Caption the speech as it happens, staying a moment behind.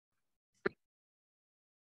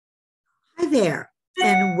there,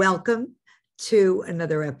 and welcome to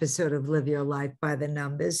another episode of Live Your Life by the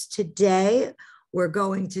Numbers. Today, we're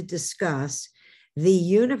going to discuss the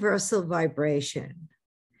universal vibration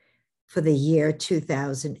for the year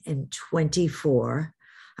 2024.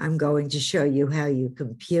 I'm going to show you how you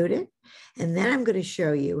compute it, and then I'm going to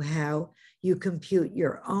show you how you compute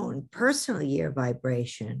your own personal year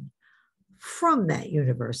vibration from that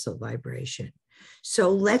universal vibration. So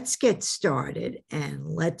let's get started and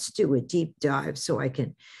let's do a deep dive so I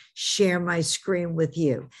can share my screen with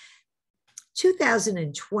you.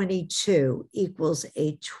 2022 equals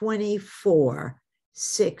a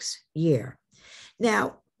 24/6 year.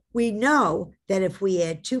 Now, we know that if we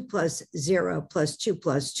add 2 plus 0 plus 2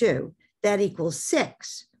 plus 2, that equals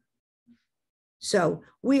 6. So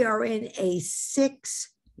we are in a 6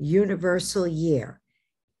 universal year.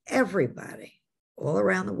 Everybody all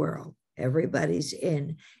around the world, everybody's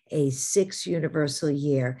in a 6 universal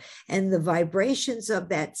year, and the vibrations of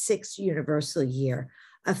that 6 universal year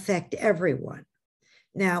affect everyone.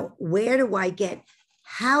 Now, where do I get,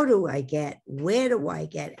 how do I get, where do I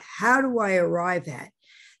get, how do I arrive at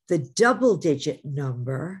the double-digit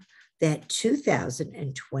number that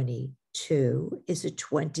 2022 is a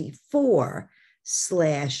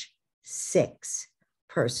 24/6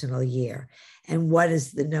 personal year? And what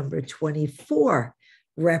does the number 24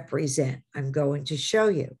 represent? I'm going to show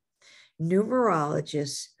you.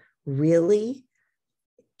 Numerologists really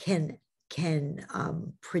can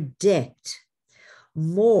predict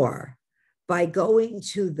more by going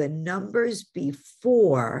to the numbers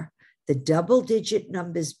before, the double-digit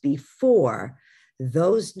numbers before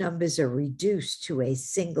those numbers are reduced to a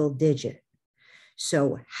single digit.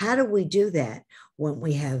 So how do we do that when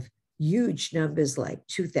we have huge numbers like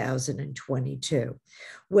 2022?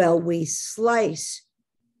 Well, we slice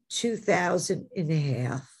 2000 in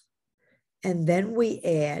half, and then we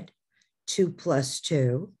add 2 plus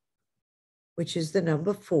 2, which is the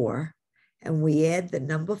number 4, and we add the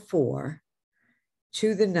number 4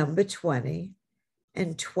 to the number 20,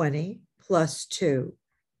 and 20 plus 2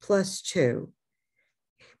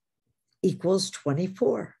 equals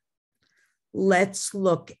 24. Let's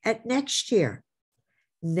look at next year.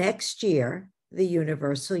 Next year, the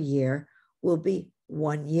universal year will be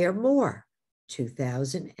 1 year more,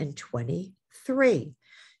 2023.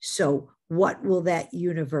 So what will that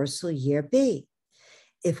universal year be?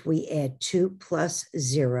 If we add 2 plus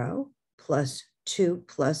 0 plus 2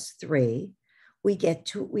 plus 3, we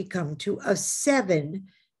come to a 7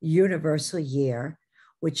 universal year,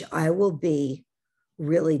 which I will be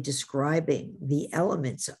really describing the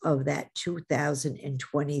elements of that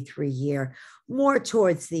 2023 year more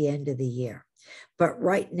towards the end of the year. But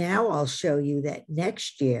right now, I'll show you that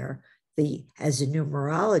next year, as a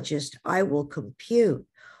numerologist, I will compute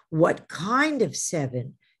what kind of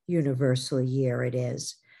 7 universal year it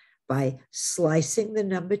is by slicing the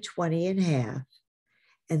number 20 in half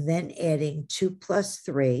and then adding 2 plus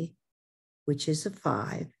 3, which is a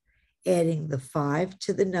 5, adding the 5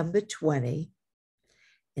 to the number 20.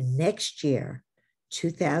 And next year,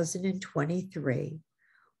 2023,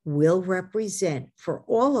 will represent for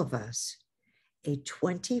all of us a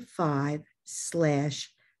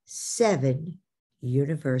 25/7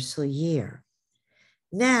 universal year.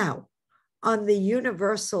 Now, on the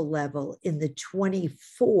universal level in the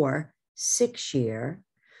 24/6 year,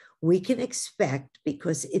 we can expect,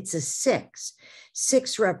 because it's a 6,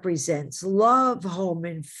 6 represents love, home,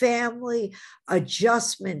 and family,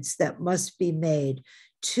 adjustments that must be made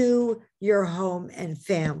to your home and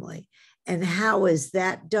family. And how is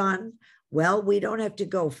that done? Well, we don't have to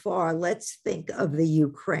go far. Let's think of the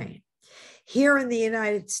Ukraine. Here in the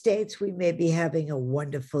United States, we may be having a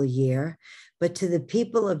wonderful year, but to the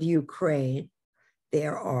people of Ukraine,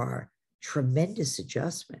 there are tremendous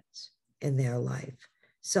adjustments in their life.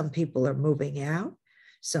 Some people are moving out.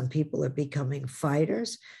 Some people are becoming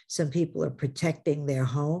fighters. Some people are protecting their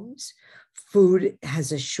homes. Food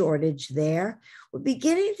has a shortage there. We're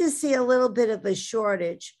beginning to see a little bit of a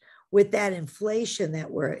shortage with that inflation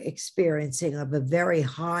that we're experiencing of a very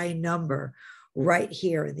high number right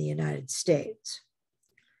here in the United States.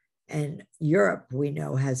 And Europe, we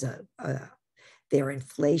know, has their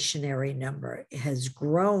inflationary number has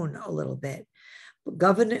grown a little bit.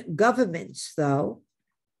 Governments, though,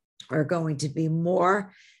 are going to be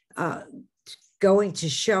more, going to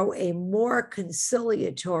show a more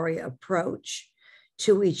conciliatory approach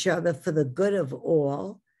to each other for the good of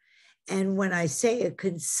all. And when I say a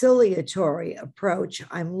conciliatory approach,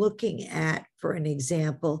 I'm looking at, for an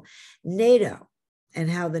example, NATO and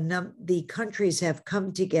how the countries have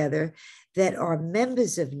come together that are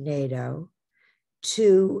members of NATO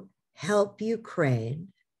to help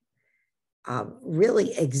Ukraine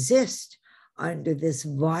really exist under this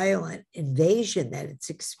violent invasion that it's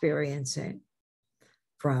experiencing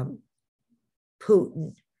from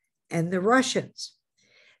Putin and the Russians.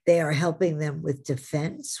 They are helping them with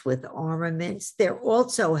defense, with armaments. They're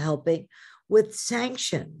also helping with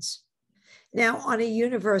sanctions. Now, on a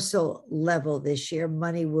universal level this year,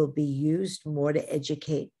 money will be used more to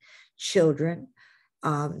educate children.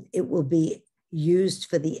 It will be used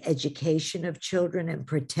for the education of children and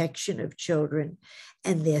protection of children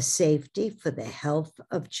and their safety, for the health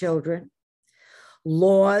of children.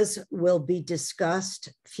 Laws will be discussed,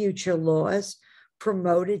 future laws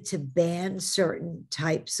promoted to ban certain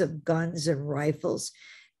types of guns and rifles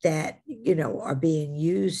that, are being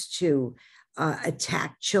used to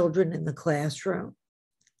attack children in the classroom.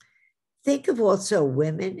 Think of also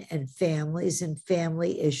women and families and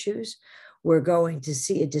family issues. We're going to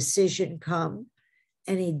see a decision come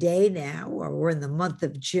any day now, or we're in the month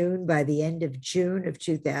of June. By the end of June of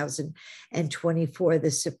 2024,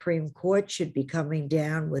 the Supreme Court should be coming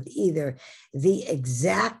down with either the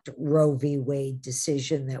exact Roe v. Wade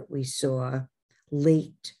decision that we saw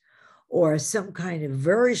leaked, or some kind of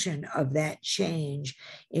version of that change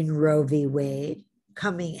in Roe v. Wade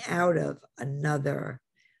coming out of another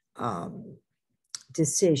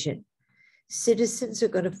decision. Citizens are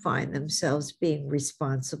going to find themselves being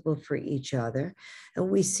responsible for each other. And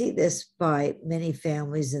we see this by many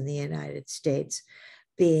families in the United States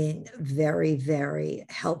being very, very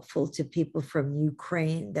helpful to people from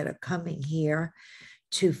Ukraine that are coming here,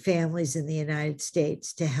 to families in the United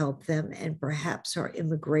States to help them. And perhaps our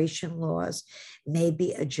immigration laws may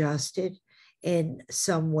be adjusted in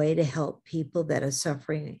some way to help people that are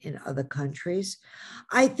suffering in other countries.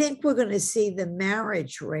 I think we're going to see the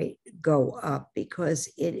marriage rate go up because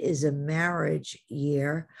it is a marriage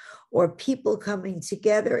year, or people coming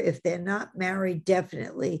together. If they're not married,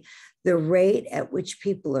 definitely the rate at which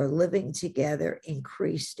people are living together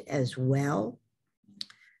increased as well.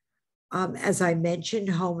 As I mentioned,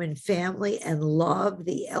 home and family and love,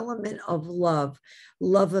 the element of love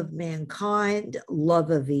of mankind,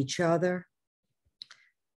 love of each other.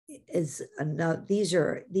 These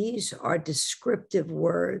are descriptive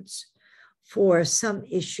words for some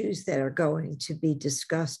issues that are going to be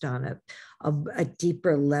discussed on a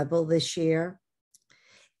deeper level this year.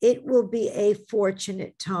 It will be a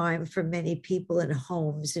fortunate time for many people in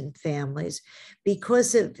homes and families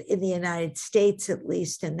because of, in the United States at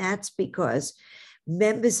least, and that's because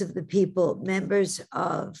members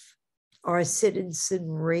of our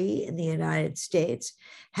citizenry in the United States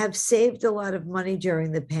have saved a lot of money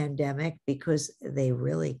during the pandemic because they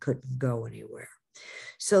really couldn't go anywhere.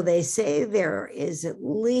 So they say there is at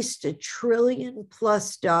least $1 trillion+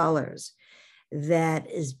 that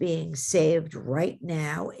is being saved right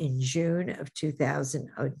now in June of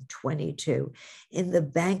 2022 in the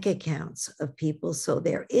bank accounts of people. So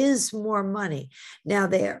there is more money. Now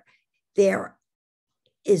there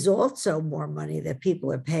is also more money that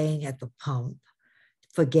people are paying at the pump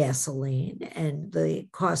for gasoline, and the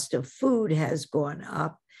cost of food has gone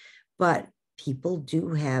up, but people do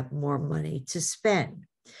have more money to spend.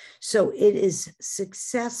 So it is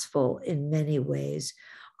successful in many ways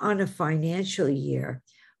on a financial year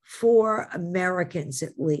for Americans,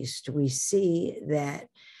 at least. We see that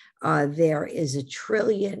there is $1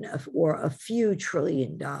 trillion or a few $1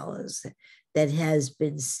 trillion that has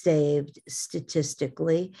been saved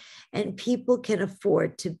statistically, and people can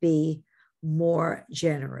afford to be more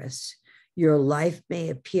generous. Your life may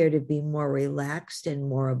appear to be more relaxed and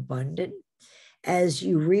more abundant as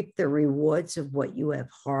you reap the rewards of what you have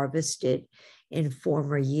harvested in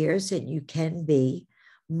former years, and you can be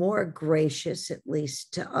more gracious, at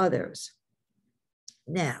least to others.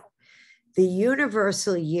 Now, the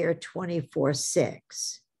universal year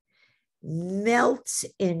 24/6 melts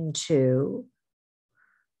into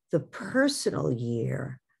the personal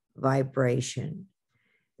year vibration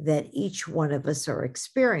that each one of us are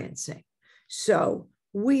experiencing. So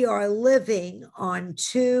we are living on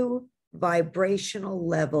two vibrational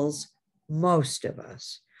levels, most of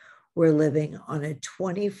us. We're living on a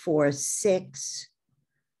 24/6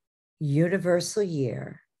 universal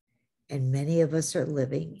year, and many of us are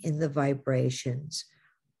living in the vibrations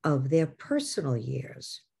of their personal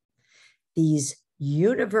years. These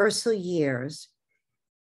universal years,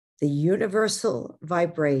 the universal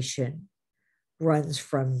vibration runs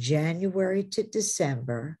from January to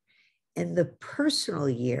December, and the personal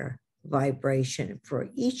year vibration for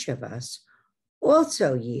each of us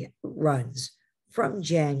also runs from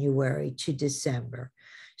January to December.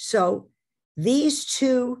 So these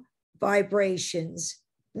two vibrations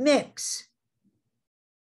mix.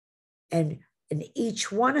 And in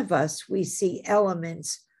each one of us, we see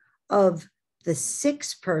elements of the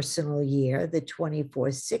 6 personal year, the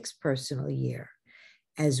 24/6 personal year,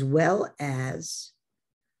 as well as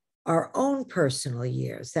our own personal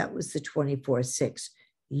years. That was the 24/6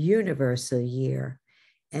 universal year,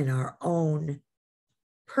 and our own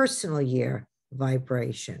personal year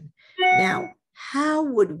vibration. Now, how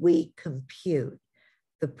would we compute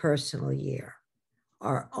the personal year,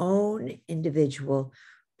 our own individual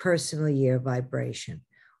personal year vibration?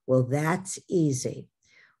 Well, that's easy.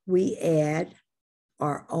 We add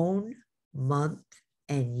our own month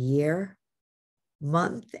and year,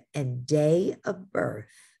 month and day of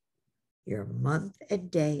birth, your month and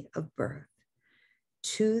day of birth,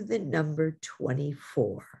 to the number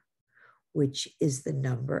 24, which is the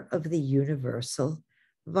number of the universal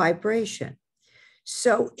vibration.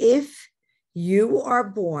 So if you are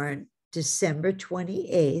born December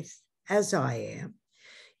 28th, as I am,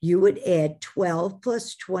 you would add 12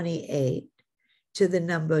 plus 28 to the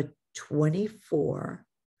number 24,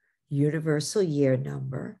 universal year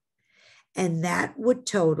number, and that would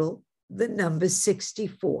total the number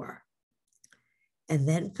 64. And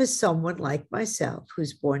then for someone like myself,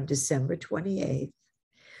 who's born December 28th,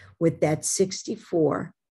 with that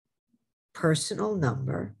 64 personal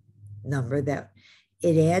number that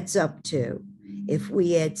it adds up to, if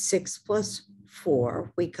we add 6 plus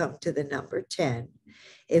 4, we come to the number 10.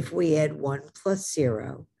 If we add 1 plus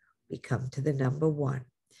 0, we come to the number 1.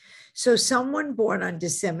 So someone born on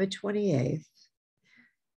December 28th,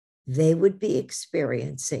 they would be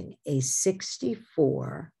experiencing a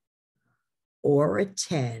 64 or a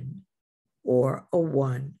 10 or a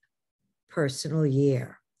 1 personal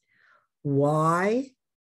year. Why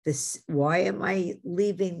am I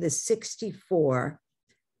leaving the 64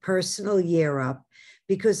 personal year up?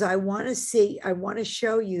 Because I want to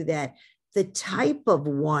show you that the type of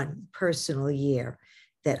 1 personal year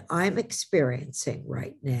that I'm experiencing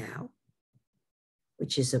right now,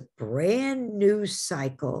 which is a brand new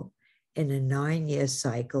cycle in a 9-year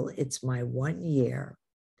cycle, it's my 1 year.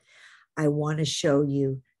 I want to show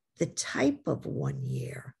you the type of 1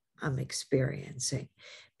 year I'm experiencing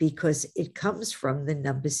because it comes from the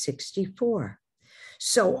number 64.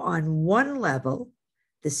 So on one level,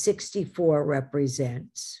 the 64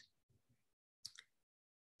 represents,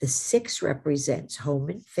 the 6 represents home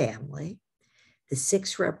and family. The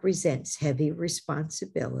 6 represents heavy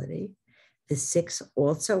responsibility. The 6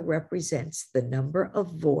 also represents the number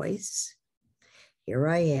of voice. Here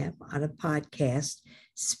I am on a podcast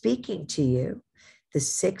speaking to you. The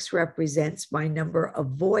 6 represents my number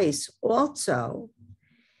of voice also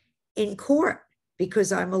in court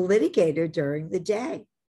because I'm a litigator during the day.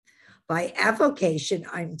 By avocation,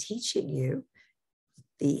 I'm teaching you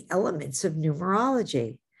the elements of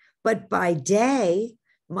numerology. But by day,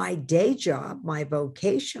 my day job, my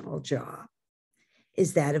vocational job,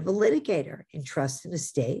 is that of a litigator in trust and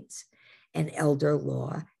estates and elder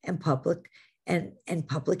law and public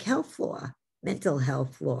health law, mental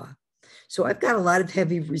health law. So I've got a lot of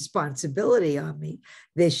heavy responsibility on me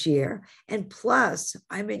this year. And plus,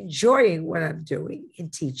 I'm enjoying what I'm doing in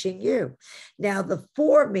teaching you. Now, the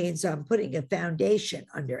 4 means I'm putting a foundation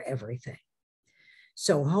under everything.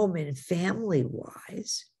 So home and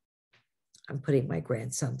family-wise, I'm putting my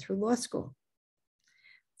grandson through law school.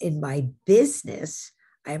 In my business,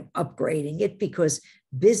 I'm upgrading it because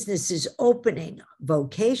business is opening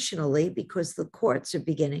vocationally because the courts are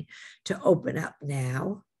beginning to open up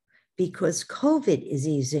now because COVID is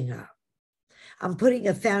easing up. I'm putting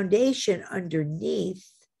a foundation underneath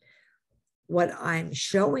what I'm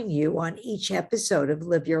showing you on each episode of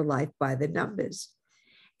Live Your Life by the Numbers.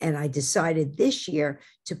 And I decided this year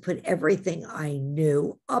to put everything I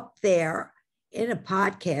knew up there in a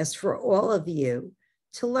podcast for all of you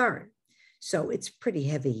to learn. So it's a pretty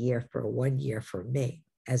heavy year for 1 year for me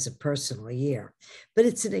as a personal year, but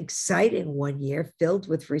it's an exciting 1 year filled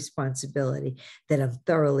with responsibility that I'm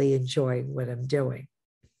thoroughly enjoying what I'm doing.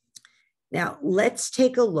 Now, let's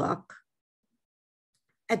take a look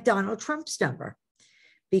at Donald Trump's number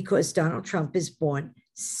because Donald Trump is born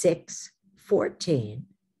 6/14.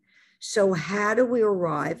 So how do we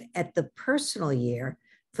arrive at the personal year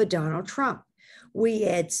for Donald Trump? We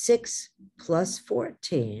add 6 plus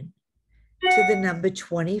 14 to the number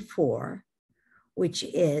 24, which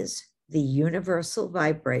is the universal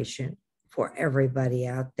vibration for everybody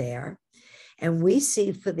out there. And we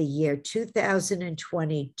see for the year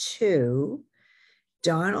 2022,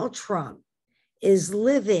 Donald Trump is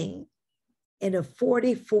living in a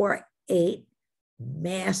 44/8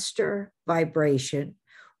 master vibration.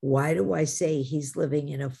 Why do I say he's living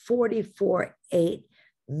in a 44/8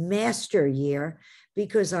 master year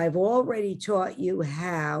because I've already taught you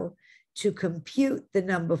how to compute the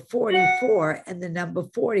number 44, and the number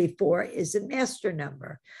 44 is a master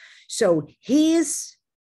number. So he's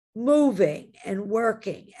moving and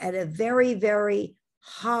working at a very, very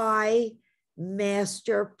high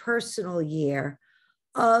master personal year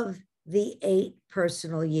of the 8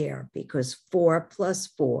 personal year, because 4 plus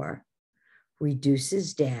 4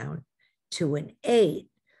 reduces down to an 8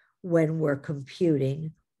 when we're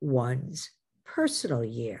computing one's personal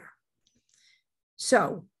year.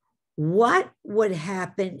 So what would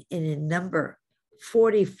happen in a number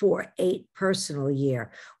 44, 8 personal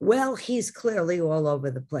year? Well, he's clearly all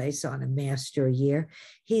over the place on a master year.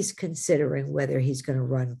 He's considering whether he's going to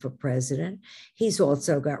run for president. He's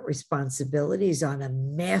also got responsibilities on a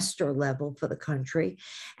master level for the country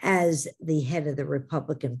as the head of the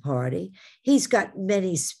Republican Party. He's got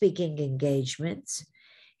many speaking engagements.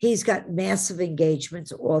 He's got massive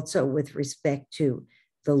engagements also with respect to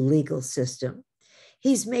the legal system.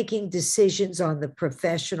 He's making decisions on the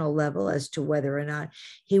professional level as to whether or not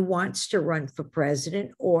he wants to run for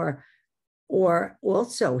president, or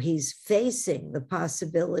also he's facing the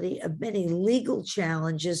possibility of many legal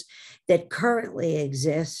challenges that currently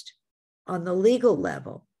exist on the legal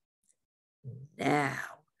level.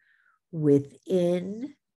 Now,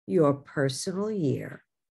 within your personal year,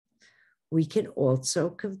 we can also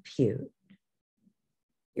compute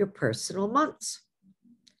your personal months.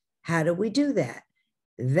 How do we do that?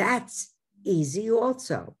 That's easy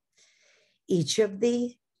also. Each of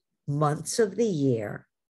the months of the year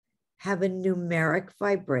have a numeric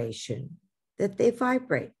vibration that they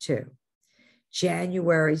vibrate to.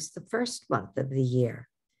 January is the first month of the year.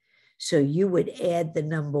 So you would add the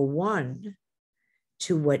number 1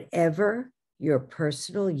 to whatever your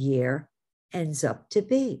personal year ends up to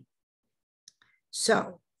be.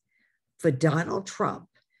 So for Donald Trump,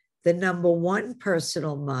 the number 1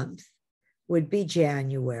 personal month would be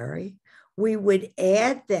January. We would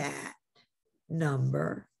add that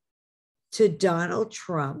number to Donald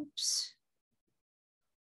Trump's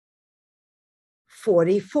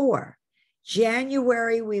 44.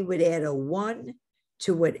 January, we would add a 1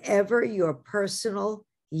 to whatever your personal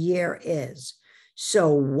year is. So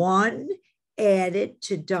 1 added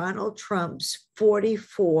to Donald Trump's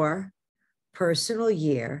 44 personal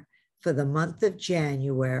year for the month of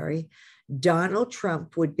January, Donald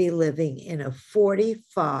Trump would be living in a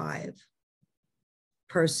 45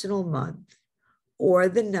 personal month, or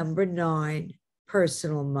the number 9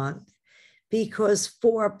 personal month, because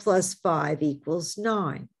 4 plus 5 equals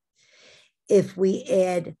 9. If we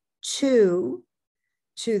add 2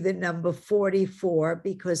 to the number 44,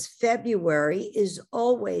 because February is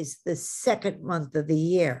always the 2nd month of the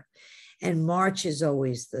year, and March is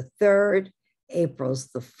always the 3rd,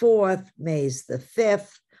 April's the 4th, May's the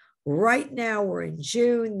 5th. Right now we're in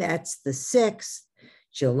June, that's the 6th.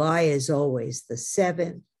 July is always the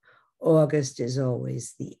 7th. August is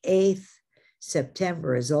always the 8th.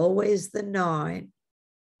 September is always the 9th.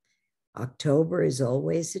 October is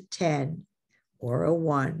always a 10 or a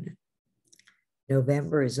 1.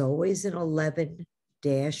 November is always an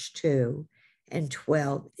 11-2, and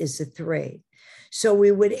 12 is a 3. So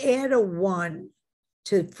we would add a 1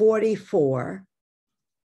 to 44,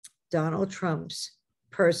 Donald Trump's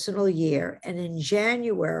personal year. And in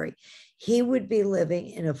January, he would be living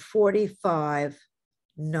in a 45-9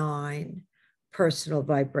 personal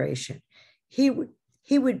vibration. He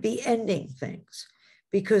would be ending things,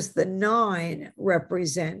 because the 9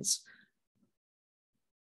 represents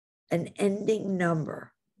an ending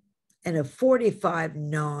number, and a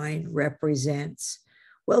 45-9 represents,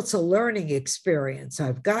 well, it's a learning experience.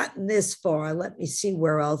 I've gotten this far. Let me see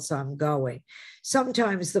where else I'm going.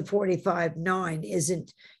 Sometimes the 45-9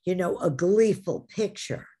 isn't, a gleeful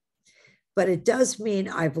picture, but it does mean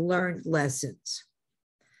I've learned lessons.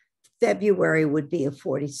 February would be a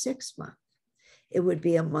 46 month. It would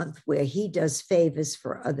be a month where he does favors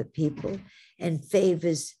for other people, and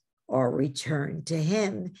favors are returned to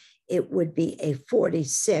him. It would be a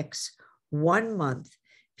 46, 1 month,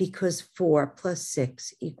 because 4 plus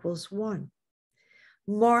 6 equals 1.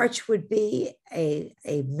 March would be a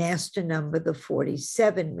master number, the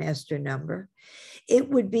 47 master number. It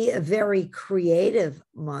would be a very creative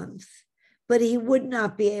month, but he would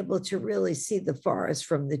not be able to really see the forest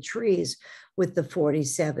from the trees with the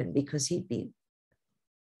 47, because he'd be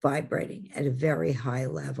vibrating at a very high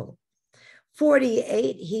level.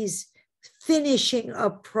 48, he's finishing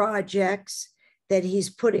up projects that he's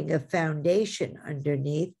putting a foundation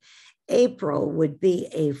underneath. April would be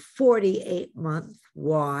a 48 month.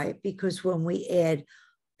 Why? Because when we add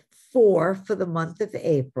 4 for the month of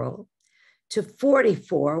April to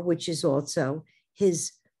 44, which is also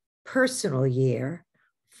his personal year.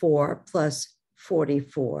 4 plus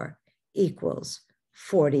 44 equals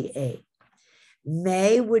 48.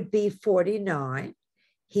 May would be 49.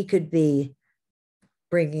 He could be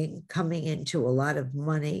coming into a lot of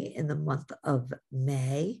money in the month of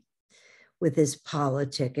May with his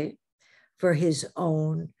politicking for his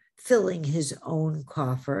own, filling his own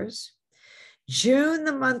coffers. June,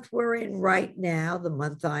 the month we're in right now, the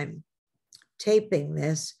month I'm taping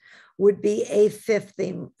this, would be a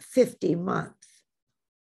 50 month.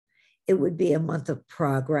 It would be a month of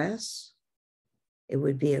progress. It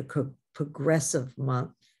would be a progressive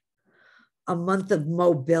month. A month of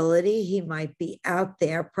mobility. He might be out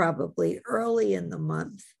there probably early in the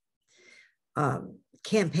month,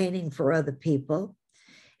 campaigning for other people.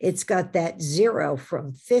 It's got that 0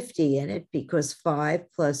 from 50 in it because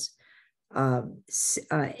 5 plus,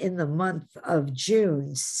 in the month of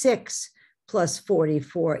June, 6 plus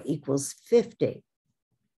 44 equals 50.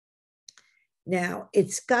 Now,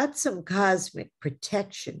 it's got some cosmic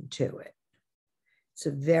protection to it. It's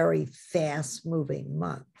a very fast-moving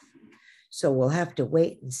month. So we'll have to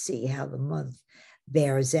wait and see how the month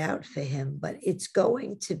bears out for him. But it's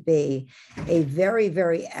going to be a very,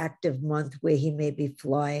 very active month where he may be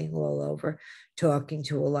flying all over, talking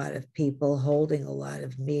to a lot of people, holding a lot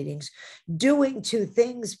of meetings, doing two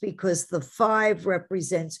things because the 5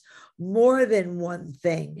 represents more than one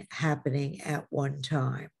thing happening at one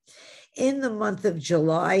time. In the month of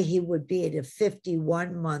July, he would be at a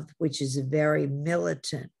 51 month, which is a very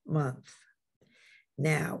militant month.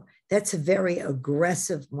 Now, that's a very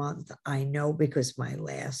aggressive month. I know because my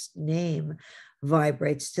last name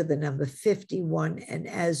vibrates to the number 51. And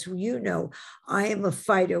as you know, I am a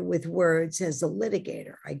fighter with words as a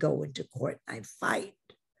litigator. I go into court, I fight.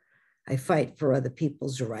 I fight for other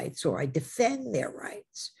people's rights, or I defend their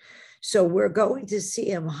rights. So we're going to see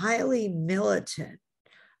him highly militant,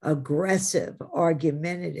 aggressive,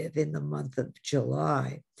 argumentative in the month of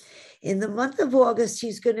July. In the month of August,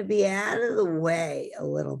 he's going to be out of the way a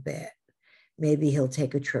little bit. Maybe he'll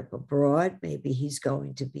take a trip abroad. Maybe he's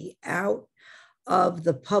going to be out of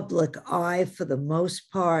the public eye for the most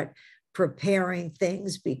part, preparing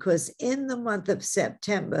things, because in the month of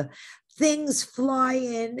September, things fly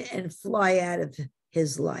in and fly out of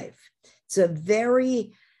his life. It's a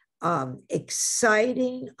very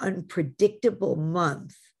exciting, unpredictable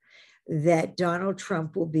month that Donald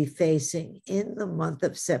Trump will be facing in the month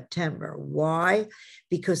of September. Why?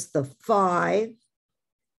 Because the 5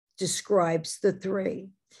 describes the 3.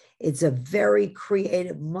 It's a very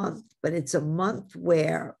creative month, but it's a month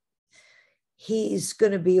where he's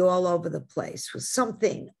going to be all over the place.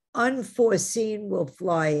 Something unforeseen will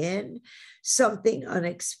fly in, something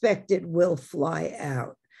unexpected will fly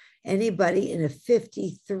out. Anybody in a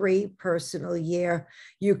 53 personal year,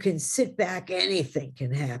 you can sit back, anything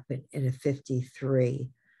can happen in a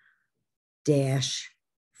 53-5.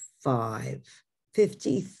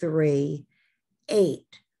 53, 8.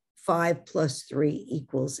 5 plus 3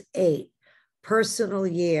 equals 8. Personal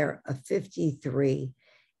year of 53,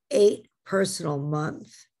 8 personal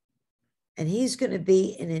month. And he's going to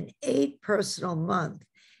be in an 8 personal month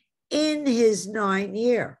in his 9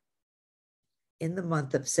 year in the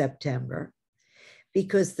month of September,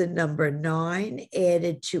 because the number 9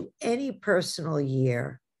 added to any personal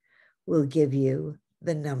year will give you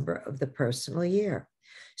the number of the personal year.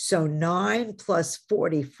 So 9 plus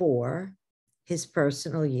 44, his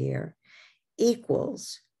personal year,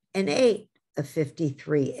 equals an 8, a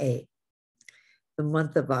 53-8. The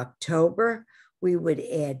month of October, we would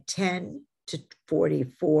add 10 to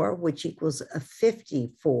 44, which equals a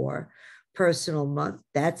 54 personal month.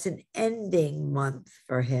 That's an ending month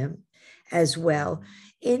for him as well.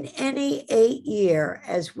 In any 8 year,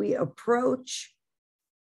 as we approach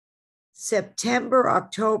September,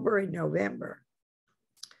 October, and November,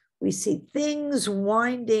 we see things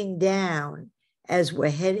winding down as we're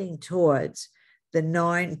heading towards the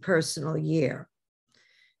 9 personal year.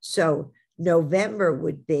 So November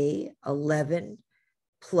would be 11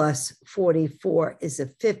 plus 44 is a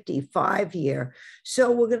 55 year.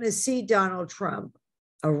 So we're going to see Donald Trump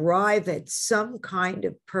arrive at some kind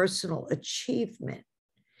of personal achievement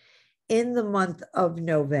in the month of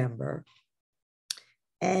November.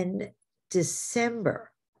 And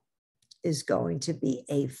December is going to be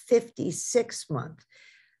a 56 month,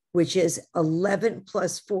 which is 11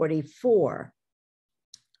 plus 44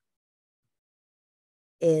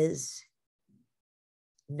 is,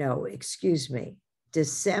 no, excuse me,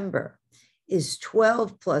 December is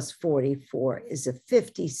 12 plus 44 is a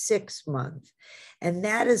 56 month. And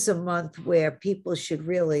that is a month where people should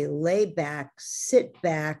really lay back, sit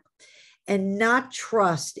back, and not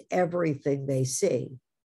trust everything they see.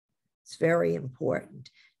 It's very important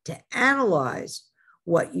to analyze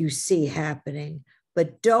what you see happening,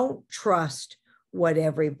 but don't trust what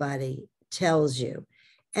everybody tells you.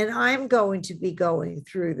 And I'm going to be going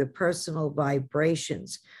through the personal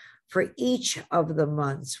vibrations for each of the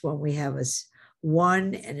months when we have a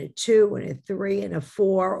 1 and a 2 and a 3 and a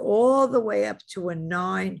 4, all the way up to a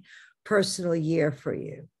 9 personal year for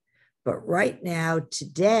you. But right now,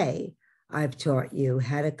 today, I've taught you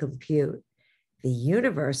how to compute the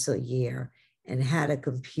universal year and how to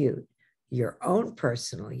compute your own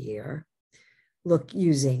personal year. Look,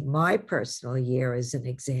 using my personal year as an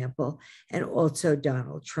example, and also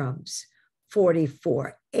Donald Trump's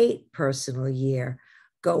 44-8 personal year,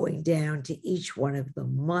 going down to each one of the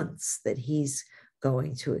months that he's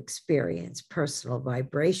going to experience personal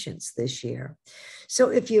vibrations this year. So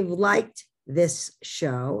if you've liked this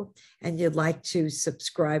show and you'd like to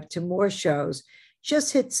subscribe to more shows,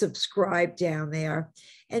 just hit subscribe down there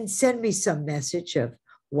and send me some message of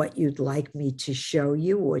what you'd like me to show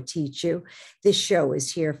you or teach you. This show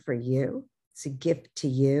is here for you. It's a gift to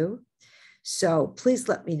you. So please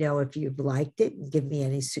let me know if you've liked it and give me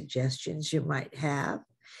any suggestions you might have.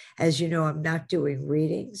 As you know, I'm not doing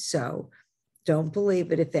readings, so don't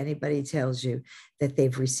believe it if anybody tells you that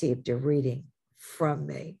they've received a reading from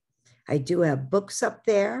me. I do have books up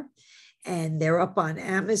there, and they're up on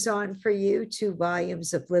Amazon for you, 2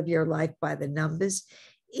 volumes of Live Your Life by the Numbers.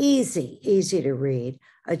 Easy to read.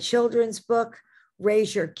 A children's book,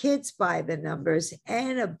 Raise Your Kids by the Numbers,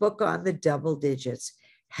 and a book on the double digits,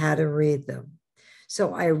 how to read them.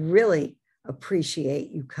 So I really appreciate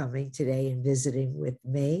you coming today and visiting with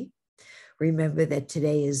me. Remember that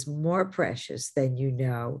today is more precious than you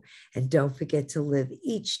know, and don't forget to live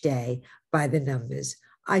each day by the numbers.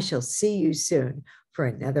 I shall see you soon for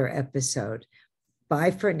another episode. Bye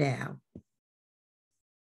for now.